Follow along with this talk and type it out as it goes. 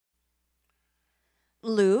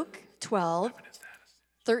Luke 12,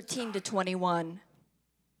 13 to 21.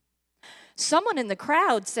 Someone in the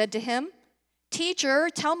crowd said to him, "Teacher,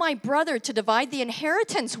 tell my brother to divide the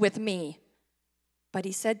inheritance with me." But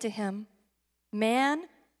he said to him, "Man,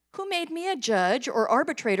 who made me a judge or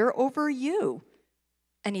arbitrator over you?"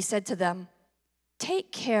 And he said to them,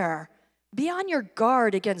 "Take care, be on your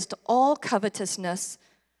guard against all covetousness,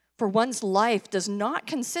 for one's life does not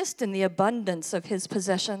consist in the abundance of his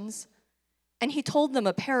possessions." And he told them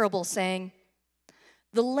a parable, saying,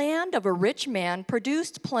 "The land of a rich man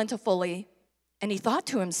produced plentifully, and he thought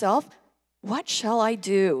to himself, 'What shall I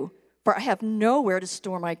do? For I have nowhere to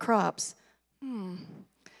store my crops.'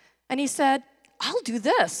 And he said, 'I'll do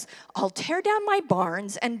this. I'll tear down my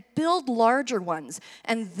barns and build larger ones,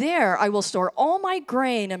 and there I will store all my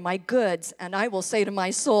grain and my goods. And I will say to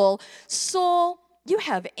my soul, Soul, you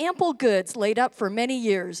have ample goods laid up for many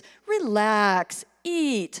years. Relax,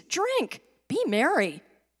 eat, drink, be merry.'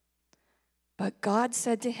 But God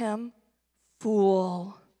said to him,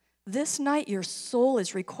 'Fool, this night your soul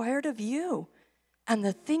is required of you, and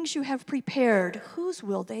the things you have prepared, whose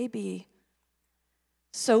will they be?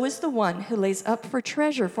 So is the one who lays up for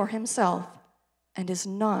treasure for himself and is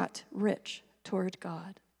not rich toward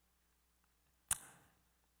God.'"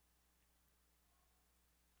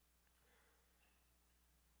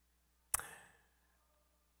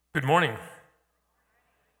 Good morning.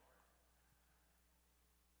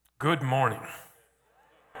 Good morning.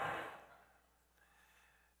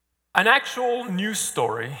 An actual news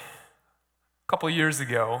story a couple of years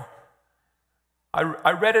ago.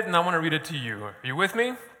 I read it and I want to read it to you. Are you with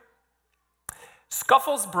me?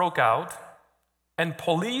 Scuffles broke out and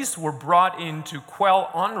police were brought in to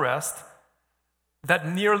quell unrest that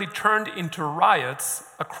nearly turned into riots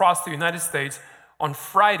across the United States on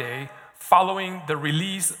Friday following the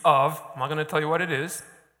release of, I'm not going to tell you what it is.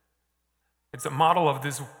 It's a model of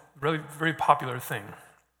this really very popular thing.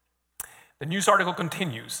 The news article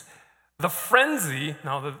continues. The frenzy,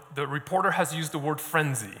 now the reporter has used the word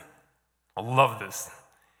frenzy. I love this.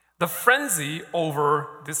 The frenzy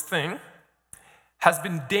over this thing has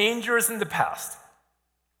been dangerous in the past.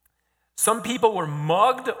 Some people were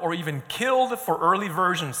mugged or even killed for early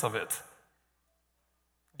versions of it.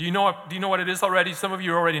 Do you know what it is already? Some of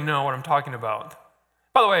you already know what I'm talking about.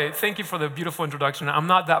 By the way, thank you for the beautiful introduction. I'm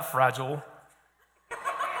not that fragile.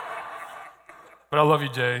 But I love you,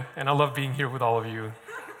 Jay, and I love being here with all of you.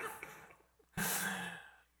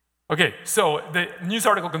 Okay, so the news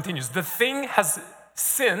article continues. The thing has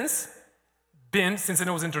since it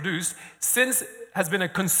was introduced, has been a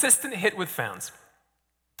consistent hit with fans,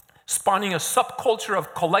 spawning a subculture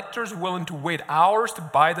of collectors willing to wait hours to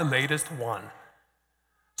buy the latest one.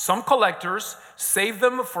 Some collectors save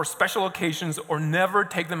them for special occasions or never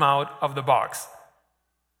take them out of the box.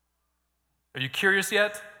 Are you curious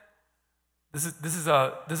yet? This is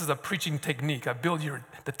a preaching technique. I build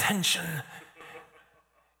the tension.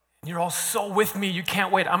 You're all so with me, you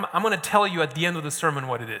can't wait. I'm going to tell you at the end of the sermon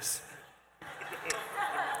what it is.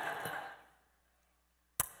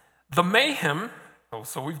 The mayhem,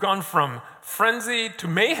 so we've gone from frenzy to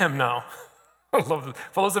mayhem now. I love this.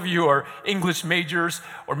 For those of you who are English majors,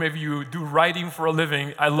 or maybe you do writing for a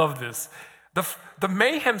living, I love this. The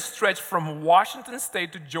mayhem stretched from Washington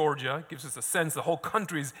State to Georgia. It gives us a sense the whole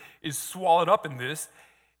country is swallowed up in this.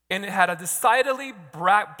 And it had a decidedly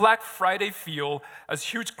Black Friday feel as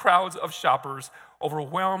huge crowds of shoppers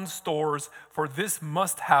overwhelmed stores for this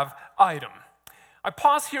must-have item. I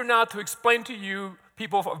pause here now to explain to you,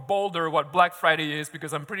 people of Boulder, what Black Friday is,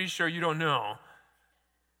 because I'm pretty sure you don't know.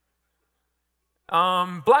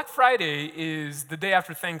 Black Friday is the day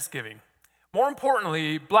after Thanksgiving. More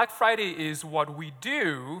importantly, Black Friday is what we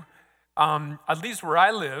do, at least where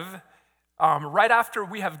I live, right after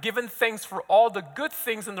we have given thanks for all the good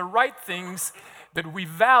things and the right things that we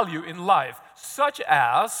value in life, such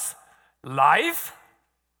as life,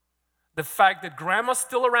 the fact that grandma's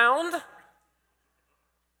still around.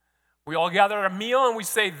 We all gather at a meal and we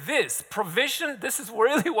say this, provision, this is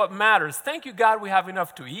really what matters. Thank you, God, we have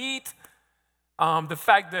enough to eat. The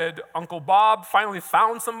fact that Uncle Bob finally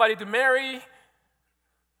found somebody to marry.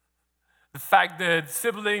 The fact that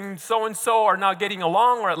siblings so-and-so are now getting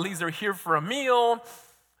along, or at least they're here for a meal.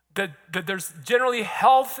 That there's generally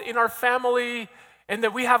health in our family, and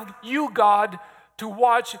that we have you, God, to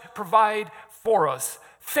watch, provide for us.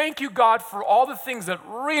 Thank you, God, for all the things that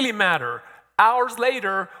really matter. Hours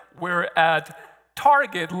later, we're at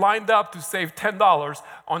Target lined up to save $10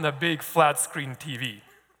 on a big flat screen TV.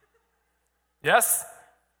 Yes?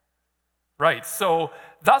 Right, so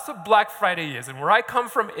that's what Black Friday is. And where I come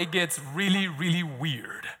from, it gets really, really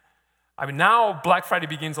weird. I mean, now Black Friday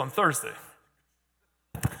begins on Thursday.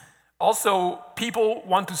 Also, people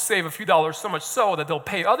want to save a few dollars so much so that they'll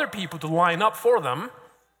pay other people to line up for them,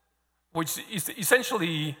 which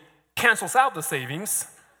essentially cancels out the savings.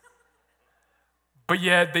 But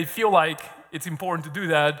yet they feel like it's important to do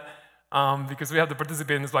that because we have to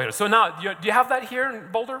participate in this later. So now, do you have that here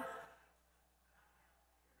in Boulder?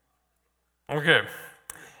 Okay.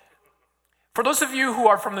 For those of you who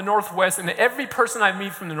are from the Northwest, and every person I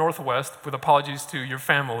meet from the Northwest, with apologies to your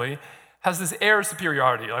family, has this air of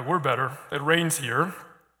superiority, like we're better, it rains here.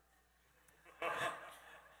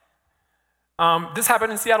 This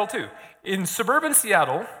happened in Seattle too. In suburban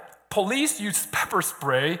Seattle, police used pepper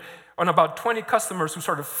spray on about 20 customers who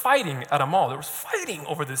started fighting at a mall. There was fighting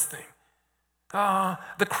over this thing.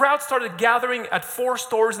 The crowd started gathering at 4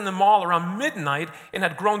 stores in the mall around midnight and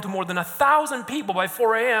had grown to more than 1,000 people by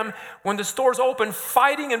 4 a.m. When the stores opened,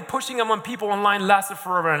 fighting and pushing among people in line lasted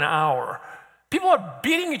for over an hour. People are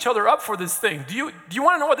beating each other up for this thing. Do you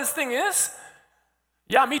want to know what this thing is?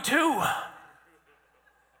 Yeah, me too.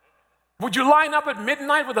 Would you line up at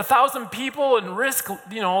midnight with 1,000 people and risk,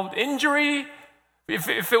 injury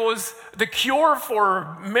if it was the cure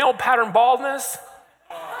for male pattern baldness?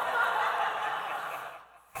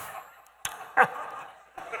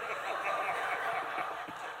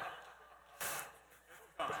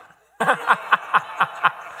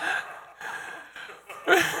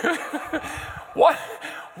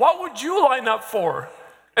 What would you line up for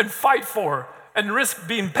and fight for and risk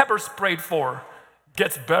being pepper sprayed for?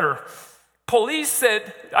 Gets better. Police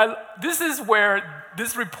said, this is where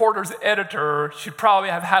this reporter's editor should probably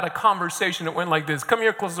have had a conversation that went like this. Come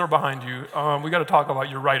here, close the door behind you. We got to talk about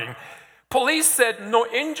your writing. Police said no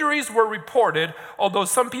injuries were reported, although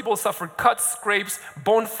some people suffered cuts, scrapes,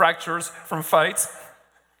 bone fractures from fights.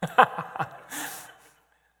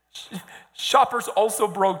 Shoppers also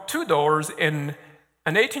broke 2 doors, and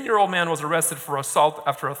an 18-year-old man was arrested for assault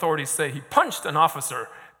after authorities say he punched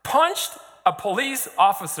a police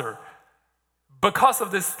officer because of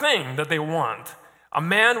this thing that they want. A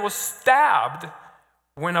man was stabbed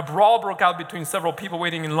when a brawl broke out between several people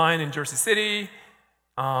waiting in line in Jersey City,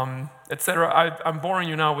 etc. I'm boring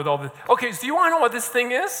you now with all this. Okay, so do you want to know what this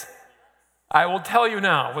thing is? I will tell you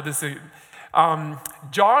now what this is.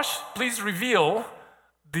 Josh, please reveal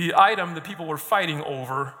the item that people were fighting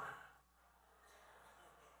over.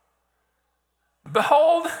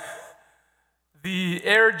 Behold the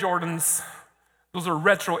Air Jordans. Those are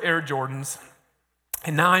retro Air Jordans.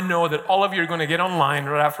 And now I know that all of you are going to get online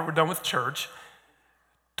right after we're done with church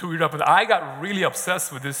to read up. I got really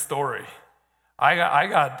obsessed with this story. I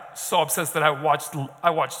got so obsessed that I watched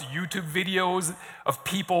YouTube videos of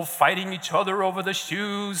people fighting each other over the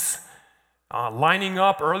shoes, lining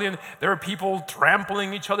up early. And there are people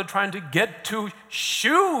trampling each other trying to get to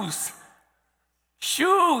shoes.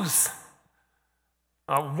 Shoes.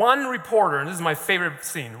 One reporter, and this is my favorite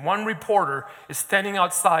scene, one reporter is standing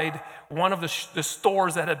outside one of the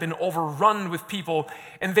stores that had been overrun with people,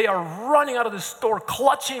 and they are running out of the store,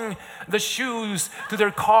 clutching the shoes to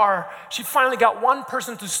their car. She finally got one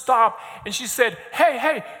person to stop, and she said,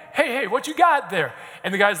 hey, what you got there?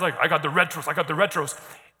 And the guy's like, I got the retros.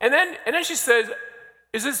 And then she says,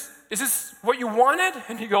 is this what you wanted?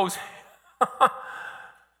 And he goes,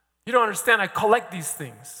 you don't understand, I collect these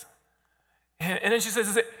things. And then she says,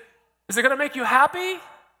 is it going to make you happy?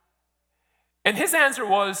 And his answer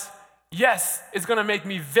was, yes, it's going to make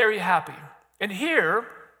me very happy. And here,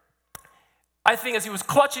 I think as he was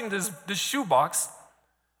clutching this shoebox,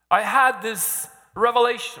 I had this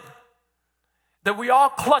revelation that we all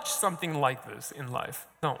clutch something like this in life,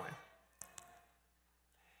 don't we?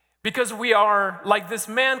 Because we are, like this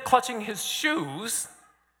man clutching his shoes,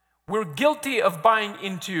 we're guilty of buying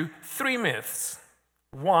into 3 myths.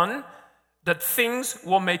 1, that things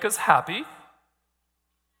will make us happy.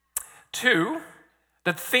 2,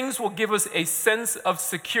 that things will give us a sense of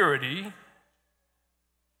security.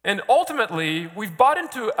 And ultimately, we've bought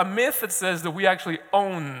into a myth that says that we actually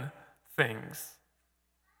own things.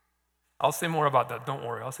 I'll say more about that, don't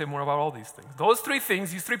worry. I'll say more about all these things. Those 3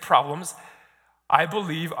 things, these 3 problems, I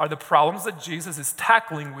believe are the problems that Jesus is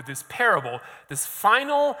tackling with this parable, this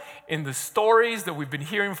final in the stories that we've been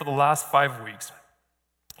hearing for the last 5 weeks.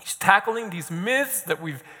 He's tackling these myths that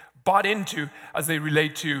we've bought into as they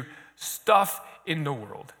relate to stuff in the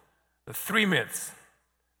world. The 3 myths.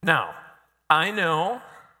 Now, I know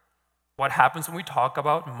what happens when we talk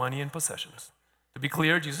about money and possessions. To be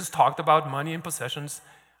clear, Jesus talked about money and possessions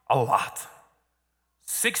a lot.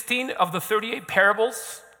 16 of the 38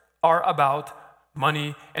 parables are about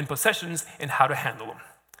money and possessions and how to handle them.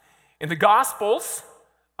 In the Gospels,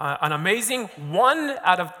 an amazing 1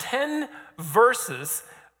 out of 10 verses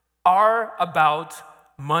are about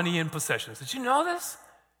money and possessions. Did you know this?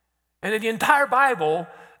 And then the entire Bible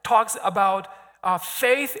talks about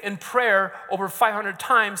faith and prayer over 500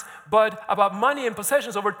 times, but about money and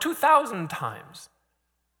possessions over 2,000 times.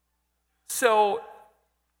 So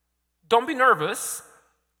don't be nervous.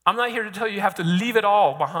 I'm not here to tell you you have to leave it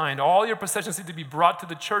all behind. All your possessions need to be brought to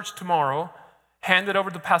the church tomorrow, handed over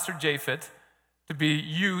to Pastor Japhet to be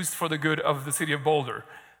used for the good of the city of Boulder.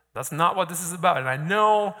 That's not what this is about. And I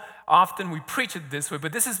know often we preach it this way,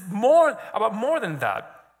 but this is about more than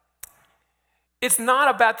that. It's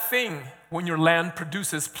not a bad thing when your land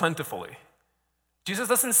produces plentifully. Jesus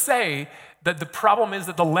doesn't say that the problem is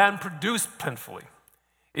that the land produced plentifully.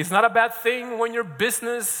 It's not a bad thing when your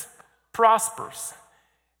business prospers.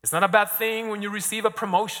 It's not a bad thing when you receive a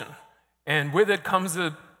promotion and with it comes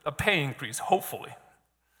a pay increase, hopefully.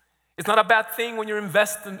 It's not a bad thing when your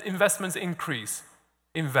investments increase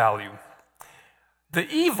in value. The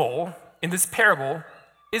evil in this parable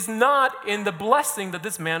is not in the blessing that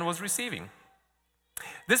this man was receiving.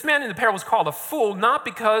 This man in the parable was called a fool not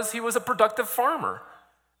because he was a productive farmer.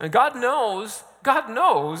 And God knows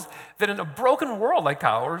that in a broken world like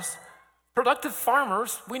ours, productive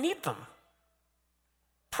farmers, we need them.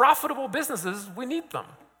 Profitable businesses, we need them.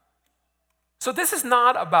 So this is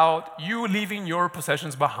not about you leaving your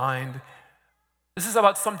possessions behind. This is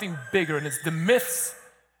about something bigger, and it's the myths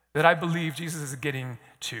that I believe Jesus is getting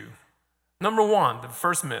to. Number one, the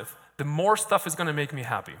first myth, the more stuff is going to make me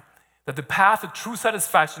happy. That the path to true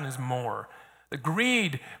satisfaction is more. The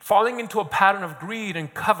greed, falling into a pattern of greed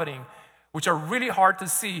and coveting, which are really hard to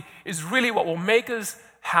see, is really what will make us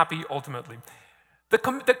happy ultimately. The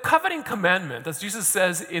coveting commandment, as Jesus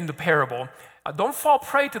says in the parable, don't fall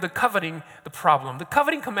prey to the problem. The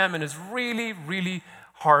coveting commandment is really, really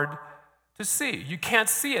hard to see. You can't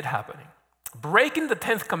see it happening. Breaking the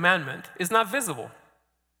 10th commandment is not visible.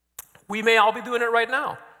 We may all be doing it right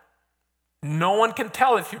now. No one can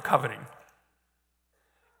tell if you're coveting.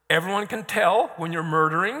 Everyone can tell when you're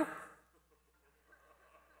murdering.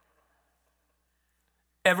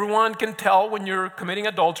 Everyone can tell when you're committing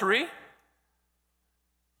adultery.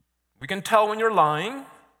 We can tell when you're lying.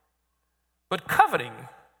 But coveting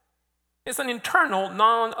is an internal,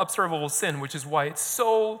 non-observable sin, which is why it's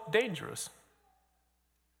so dangerous.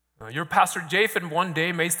 Your Pastor Japhet one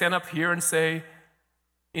day may stand up here and say,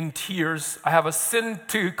 in tears, I have a sin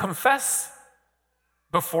to confess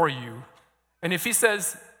before you. And if he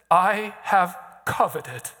says, I have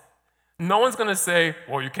coveted, no one's going to say,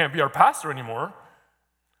 well, you can't be our pastor anymore.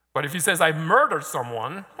 But if he says, I murdered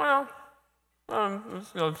someone, well,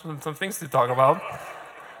 there's some things to talk about.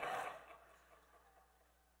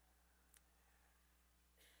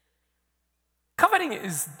 Coveting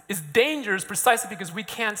is dangerous precisely because we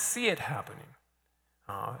can't see it happening.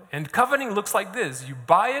 And coveting looks like this. You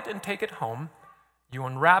buy it and take it home. You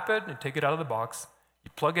unwrap it and take it out of the box.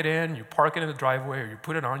 You plug it in, you park it in the driveway, or you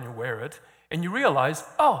put it on, you wear it, and you realize,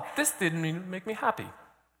 oh, this didn't make me happy.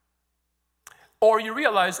 Or you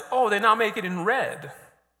realize, oh, they now make it in red.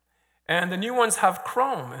 And the new ones have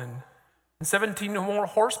chrome and 17 more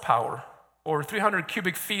horsepower, or 300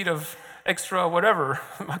 cubic feet of extra whatever.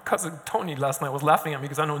 My cousin Tony last night was laughing at me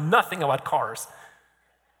because I know nothing about cars.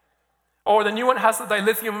 Or the new one has a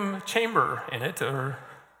dilithium chamber in it, or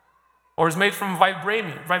is made from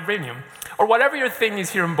vibranium, or whatever your thing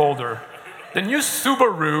is here in Boulder. The new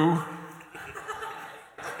Subaru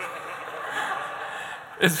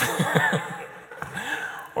is,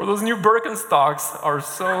 or those new Birkenstocks are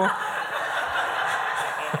so,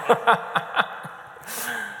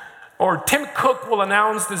 or Tim Cook will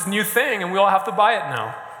announce this new thing and we all have to buy it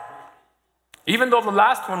now. Even though the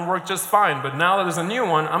last one worked just fine, but now that there's a new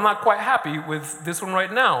one, I'm not quite happy with this one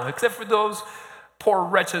right now, except for those poor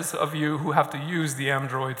wretches of you who have to use the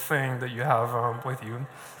Android thing that you have with you.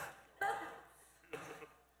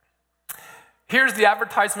 Here's the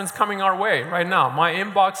advertisements coming our way right now. My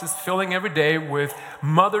inbox is filling every day with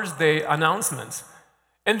Mother's Day announcements.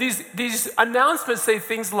 And these announcements say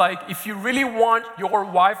things like, if you really want your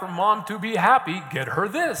wife or mom to be happy, get her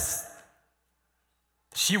this.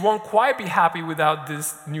 She won't quite be happy without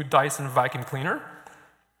this new Dyson vacuum cleaner.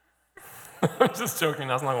 I'm just joking,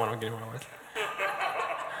 that's not what I'm getting away with.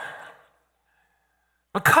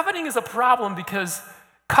 But coveting is a problem because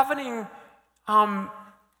coveting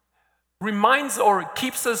reminds or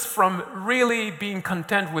keeps us from really being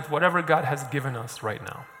content with whatever God has given us right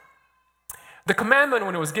now. The commandment,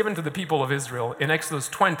 when it was given to the people of Israel in Exodus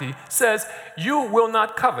 20, says, you will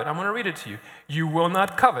not covet. I'm going to read it to you. You will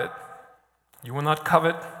not covet. You will not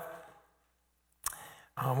covet.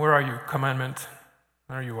 Where are you? Commandment.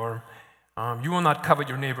 There you are. You will not covet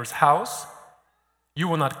your neighbor's house. You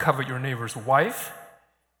will not covet your neighbor's wife.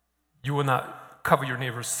 You will not covet your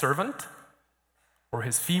neighbor's servant, or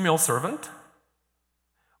his female servant,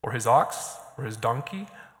 or his ox, or his donkey,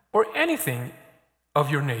 or anything of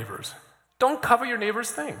your neighbor's. Don't covet your neighbor's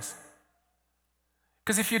things.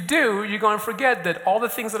 Because if you do, you're going to forget that all the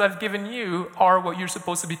things that I've given you are what you're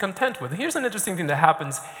supposed to be content with. Here's an interesting thing that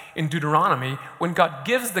happens in Deuteronomy when God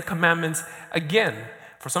gives the commandments again.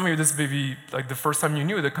 For some of you, this may be like the first time you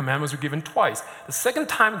knew the commandments were given twice. The second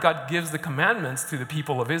time God gives the commandments to the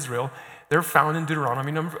people of Israel, they're found in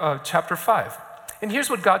Deuteronomy chapter 5. And here's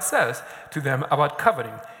what God says to them about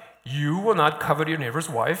coveting. You will not covet your neighbor's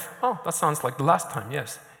wife. Oh, that sounds like the last time,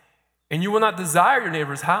 yes. And you will not desire your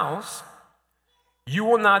neighbor's house. You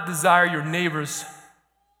will not desire your neighbor's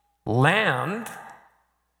land,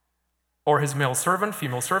 or his male servant,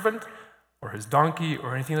 female servant, or his donkey,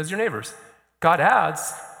 or anything that's your neighbor's. God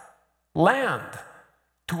adds land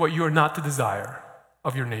to what you are not to desire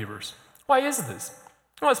of your neighbors. Why is this?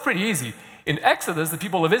 Well, it's pretty easy. In Exodus, the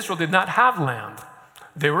people of Israel did not have land.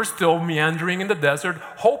 They were still meandering in the desert,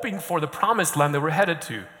 hoping for the promised land they were headed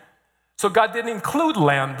to. So God didn't include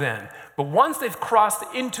land then. But once they've crossed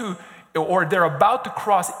into, or they're about to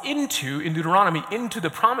cross into, in Deuteronomy, into the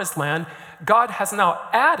promised land, God has now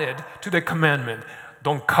added to the commandment,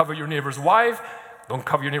 don't covet your neighbor's wife, don't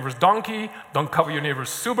covet your neighbor's donkey, don't covet your neighbor's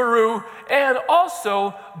Subaru, and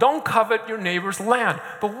also don't covet your neighbor's land.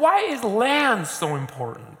 But why is land so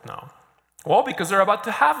important now? Well, because they're about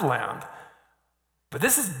to have land. But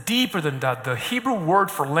this is deeper than that. The Hebrew word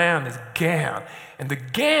for land is gan. And the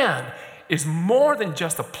gan is more than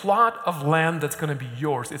just a plot of land that's going to be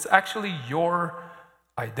yours. It's actually your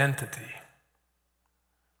identity.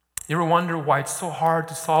 You ever wonder why it's so hard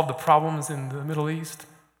to solve the problems in the Middle East?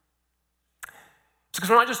 It's because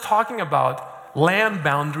we're not just talking about land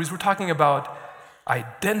boundaries, we're talking about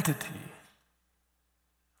identity.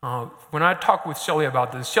 When I talk with Shelly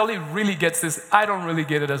about this, Shelly really gets this. I don't really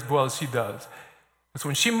get it as well as she does. Because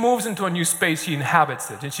when she moves into a new space, she inhabits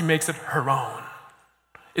it and she makes it her own.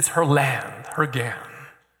 It's her land, her gan.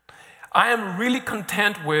 I am really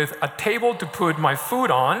content with a table to put my food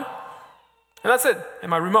on, and that's it, and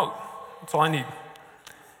my remote. That's all I need.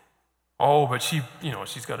 Oh, but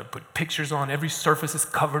she's got to put pictures on. Every surface is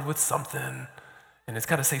covered with something, and it's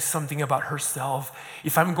got to say something about herself.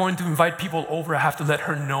 If I'm going to invite people over, I have to let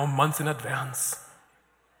her know months in advance.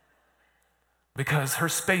 Because her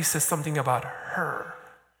space says something about her.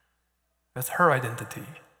 That's her identity.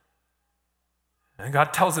 And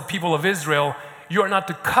God tells the people of Israel, you are not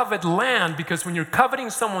to covet land, because when you're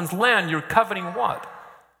coveting someone's land, you're coveting what?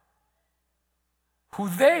 Who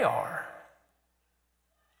they are.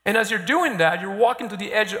 And as you're doing that, you're walking to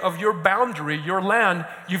the edge of your boundary, your land.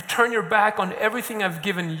 You've turned your back on everything I've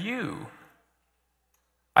given you.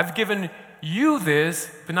 I've given you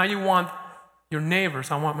this, but now you want your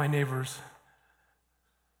neighbors. I want my neighbors'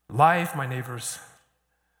 life, my neighbors'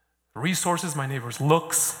 resources, my neighbors'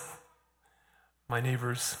 looks, my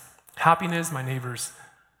neighbors' happiness, my neighbors'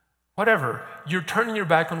 whatever. You're turning your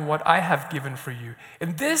back on what I have given for you.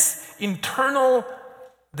 And this internal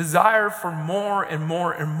desire for more and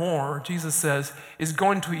more and more, Jesus says, is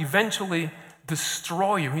going to eventually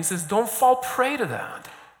destroy you. He says, don't fall prey to that.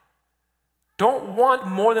 Don't want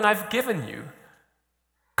more than I've given you.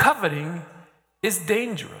 Coveting is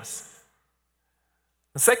dangerous.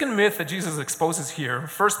 The second myth that Jesus exposes here,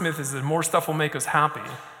 first myth is that more stuff will make us happy.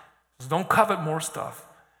 So don't covet more stuff.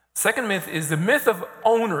 Second myth is the myth of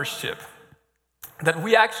ownership, that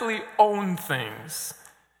we actually own things.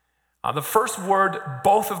 The first word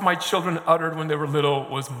both of my children uttered when they were little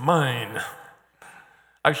was mine.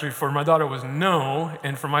 Actually, for my daughter was no,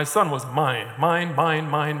 and for my son was mine. Mine, mine,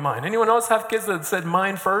 mine, mine. Anyone else have kids that said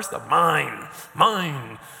mine first? Mine,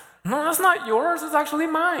 mine. No, that's not yours, it's actually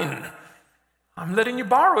mine. I'm letting you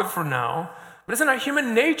borrow it for now. But isn't our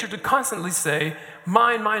human nature to constantly say,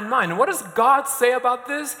 mine, mine, mine? And what does God say about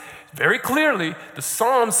this? Very clearly, the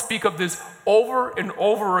Psalms speak of this over and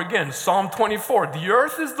over again. Psalm 24, the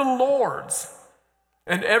earth is the Lord's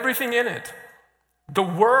and everything in it, the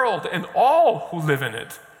world and all who live in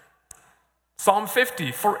it. Psalm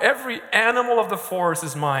 50, for every animal of the forest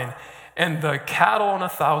is mine, and the cattle on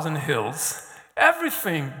 1,000 hills.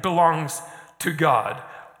 Everything belongs to God.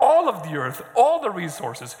 All of the earth, all the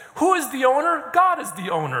resources. Who is the owner? God is the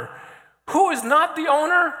owner. Who is not the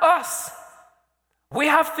owner? Us. We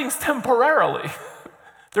have things temporarily.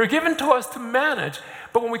 They're given to us to manage.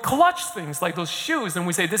 But when we clutch things like those shoes and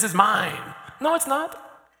we say, this is mine. No, it's not.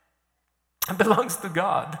 It belongs to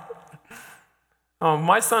God.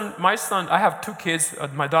 My son, I have two kids.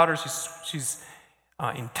 My daughter, she's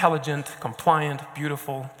intelligent, compliant,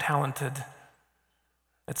 beautiful, talented,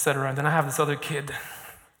 etc. And then I have this other kid.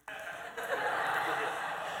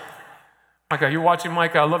 Micah, you're watching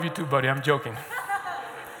Micah. I love you too, buddy. I'm joking.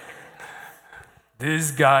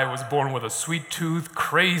 This guy was born with a sweet tooth,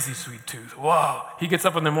 crazy sweet tooth. Wow. He gets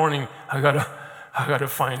up in the morning, I gotta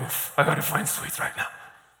find sweets right now.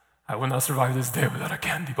 I will not survive this day without a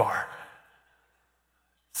candy bar.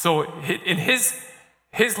 So in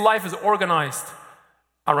his life is organized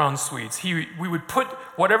around sweets. We would put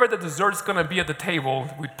whatever the dessert's gonna be at the table,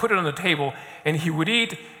 we'd put it on the table, and he would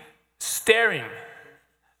eat staring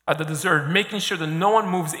at the dessert, making sure that no one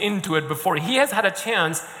moves into it before he has had a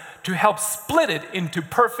chance to help split it into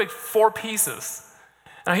perfect 4 pieces.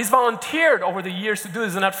 Now, he's volunteered over the years to do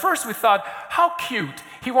this, and at first we thought, how cute.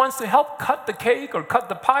 He wants to help cut the cake or cut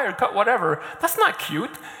the pie or cut whatever. That's not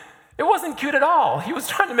cute. It wasn't cute at all. He was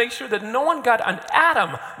trying to make sure that no one got an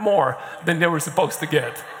atom more than they were supposed to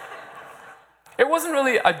get. It wasn't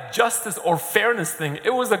really a justice or fairness thing.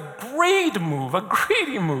 It was a greedy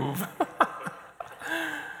move.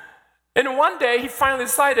 And one day, he finally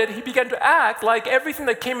decided, he began to act like everything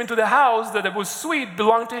that came into the house that was sweet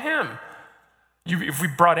belonged to him. If we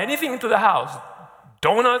brought anything into the house,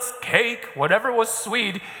 donuts, cake, whatever was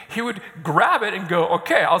sweet, he would grab it and go,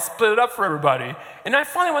 okay, I'll split it up for everybody. And I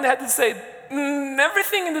finally had to say,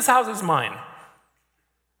 everything in this house is mine.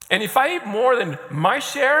 And if I eat more than my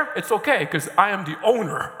share, it's okay, because I am the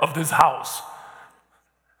owner of this house.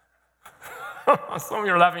 Some of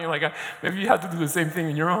you are laughing, you're like, maybe you have to do the same thing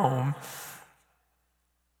in your home.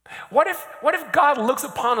 What if God looks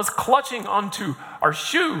upon us clutching onto our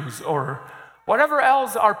shoes or whatever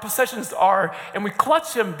else our possessions are, and we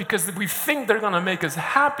clutch them because we think they're going to make us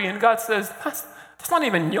happy, and God says, that's not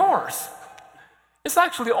even yours. It's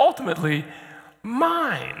actually ultimately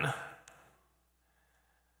mine.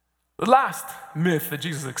 The last myth that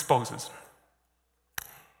Jesus exposes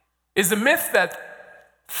is the myth that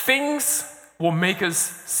things will make us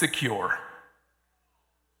secure.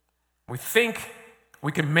 We think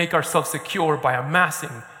we can make ourselves secure by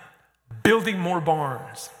amassing, building more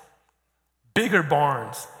barns, bigger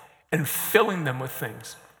barns, and filling them with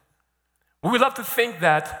things. We would love to think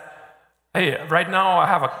that, hey, right now I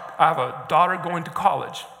have a daughter going to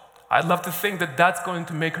college. I'd love to think that that's going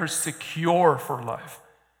to make her secure for life.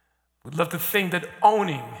 We'd love to think that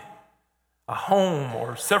owning a home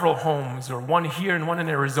or several homes, or one here and one in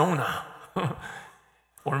Arizona,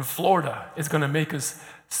 or in Florida, is going to make us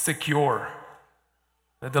secure.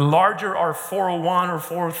 That the larger our 401 or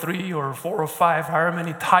 403 or 405, however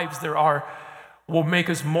many types there are, will make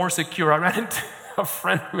us more secure. I ran into a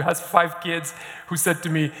friend who has 5 kids who said to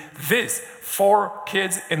me, 4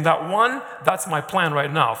 kids and that one, that's my plan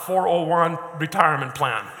right now, 401 retirement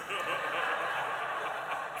plan.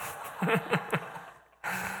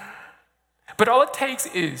 But all it takes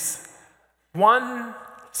is one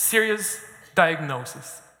serious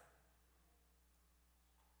diagnosis.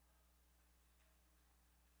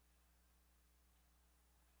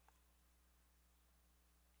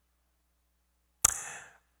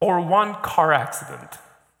 Or one car accident.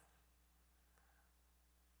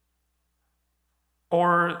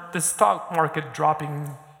 Or the stock market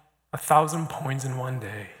dropping 1,000 points in one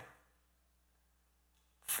day.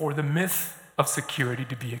 For the myth of security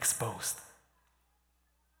to be exposed.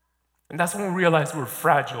 And that's when we realize we're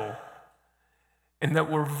fragile, and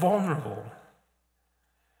that we're vulnerable,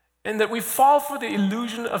 and that we fall for the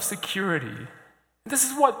illusion of security. This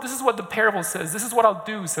is what the parable says. This is what I'll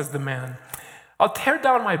do, says the man. I'll tear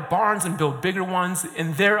down my barns and build bigger ones,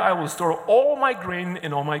 and there I will store all my grain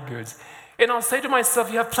and all my goods. And I'll say to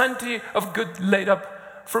myself, you have plenty of good laid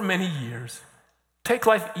up for many years. Take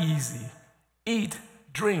life easy. Eat,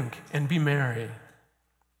 drink, and be merry.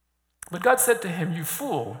 But God said to him, you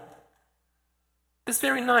fool, this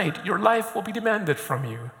very night your life will be demanded from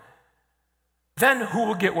you. Then who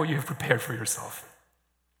will get what you have prepared for yourself?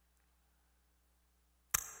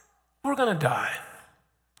 We're going to die,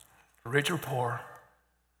 rich or poor,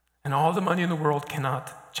 and all the money in the world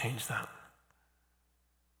cannot change that.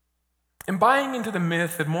 And buying into the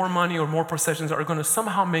myth that more money or more possessions are going to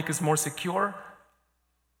somehow make us more secure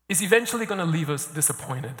is eventually going to leave us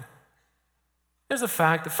disappointed. There's a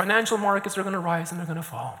fact, the financial markets are going to rise and they're going to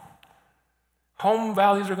fall. Home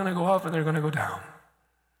values are going to go up and they're going to go down.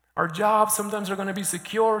 Our jobs sometimes are going to be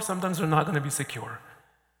secure, sometimes they're not going to be secure.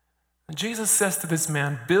 And Jesus says to this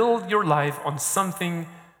man, build your life on something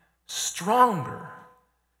stronger,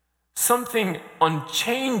 something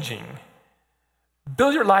unchanging.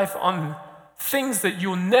 Build your life on things that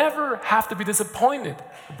you'll never have to be disappointed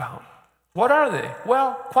about. What are they?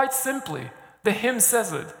 Well, quite simply, the hymn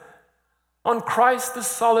says it. On Christ the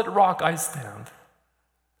solid rock I stand.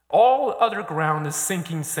 All other ground is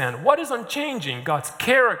sinking sand. What is unchanging? God's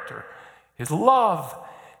character, His love,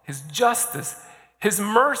 His justice, His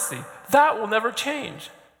mercy, that will never change.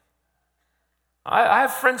 I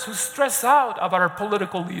have friends who stress out about our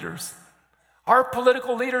political leaders. Our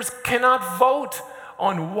political leaders cannot vote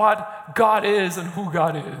on what God is and who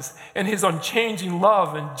God is, and His unchanging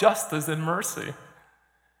love and justice and mercy.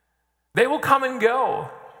 They will come and go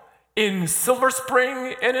in Silver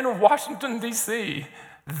Spring and in Washington, D.C.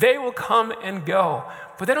 They will come and go,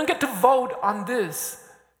 but they don't get to vote on this.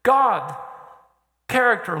 God,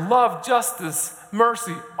 character, love, justice,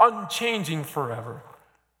 mercy, unchanging forever.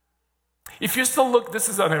 If you still look, this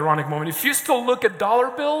is an ironic moment, if you still look at dollar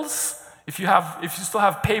bills, if you still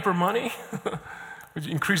have paper money, which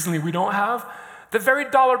increasingly we don't have, the very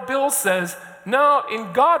dollar bill says, no,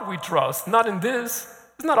 in God we trust, not in this.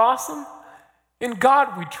 Isn't that awesome? In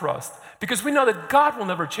God we trust, because we know that God will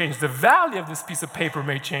never change. The value of this piece of paper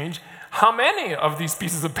may change. How many of these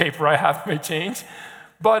pieces of paper I have may change,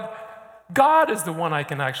 but God is the one I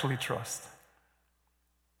can actually trust.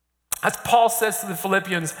 As Paul says to the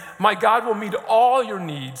Philippians, my God will meet all your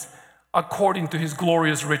needs according to His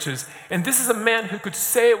glorious riches. And this is a man who could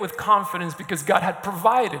say it with confidence because God had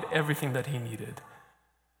provided everything that he needed.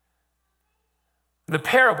 The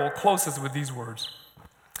parable closes with these words.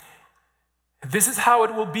 This is how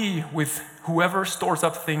it will be with whoever stores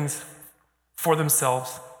up things for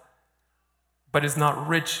themselves, but is not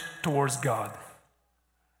rich towards God.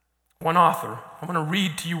 One author, I'm going to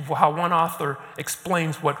read to you how one author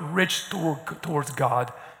explains what rich towards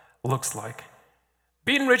God looks like.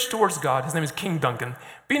 Being rich towards God, his name is King Duncan.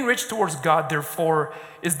 Being rich towards God, therefore,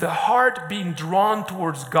 is the heart being drawn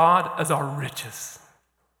towards God as our riches.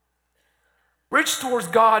 Rich towards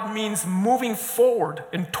God means moving forward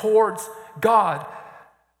and towards God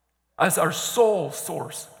as our sole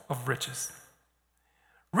source of riches.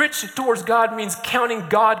 Rich towards God means counting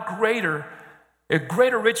God greater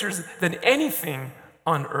riches than anything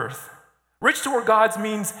on earth. Rich toward God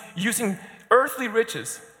means using earthly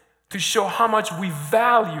riches to show how much we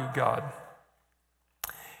value God.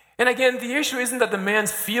 And again, the issue isn't that the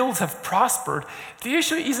man's fields have prospered. The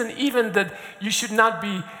issue isn't even that you should not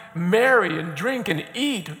be merry and drink and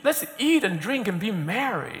eat. Let's eat and drink and be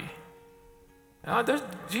merry.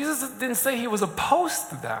 Jesus didn't say he was opposed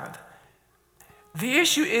to that. The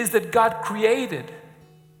issue is that God created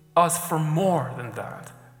us for more than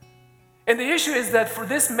that. And the issue is that for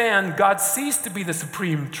this man, God ceased to be the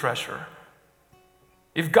supreme treasure.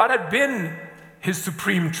 If God had been his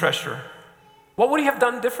supreme treasure, what would he have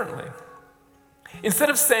done differently? Instead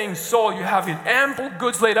of saying, Saul, you have ample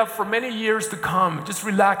goods laid up for many years to come, just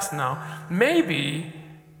relax now, maybe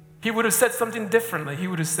he would have said something differently. He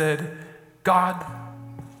would have said, God,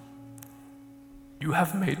 you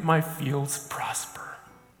have made my fields prosper.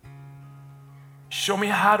 Show me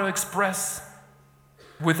how to express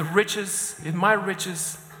with riches, in my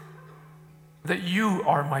riches, that you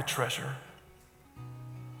are my treasure.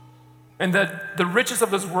 And that the riches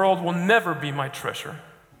of this world will never be my treasure.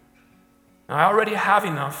 I already have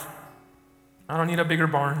enough. I don't need a bigger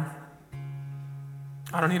barn.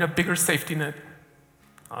 I don't need a bigger safety net.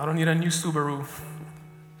 I don't need a new Subaru.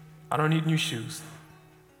 I don't need new shoes.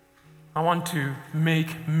 I want to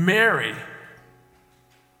make merry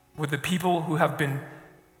with the people who have been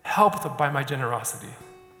helped by my generosity.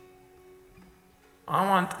 I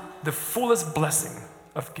want the fullest blessing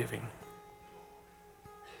of giving.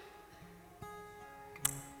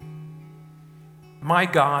 My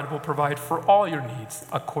God will provide for all your needs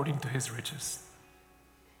according to his riches.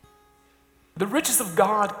 The riches of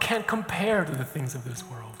God can't compare to the things of this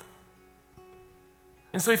world.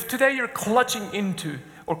 And so if today you're clutching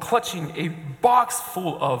a box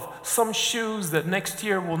full of some shoes that next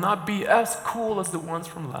year will not be as cool as the ones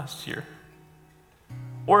from last year,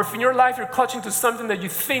 or if in your life you're clutching to something that you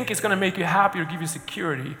think is going to make you happy or give you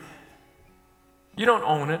security, you don't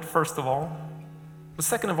own it, first of all. But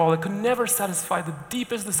second of all, it could never satisfy the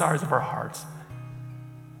deepest desires of our hearts,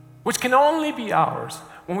 which can only be ours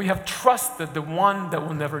when we have trusted the one that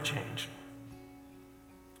will never change.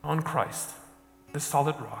 On Christ, the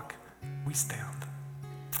solid rock, we stand.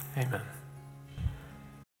 Amen.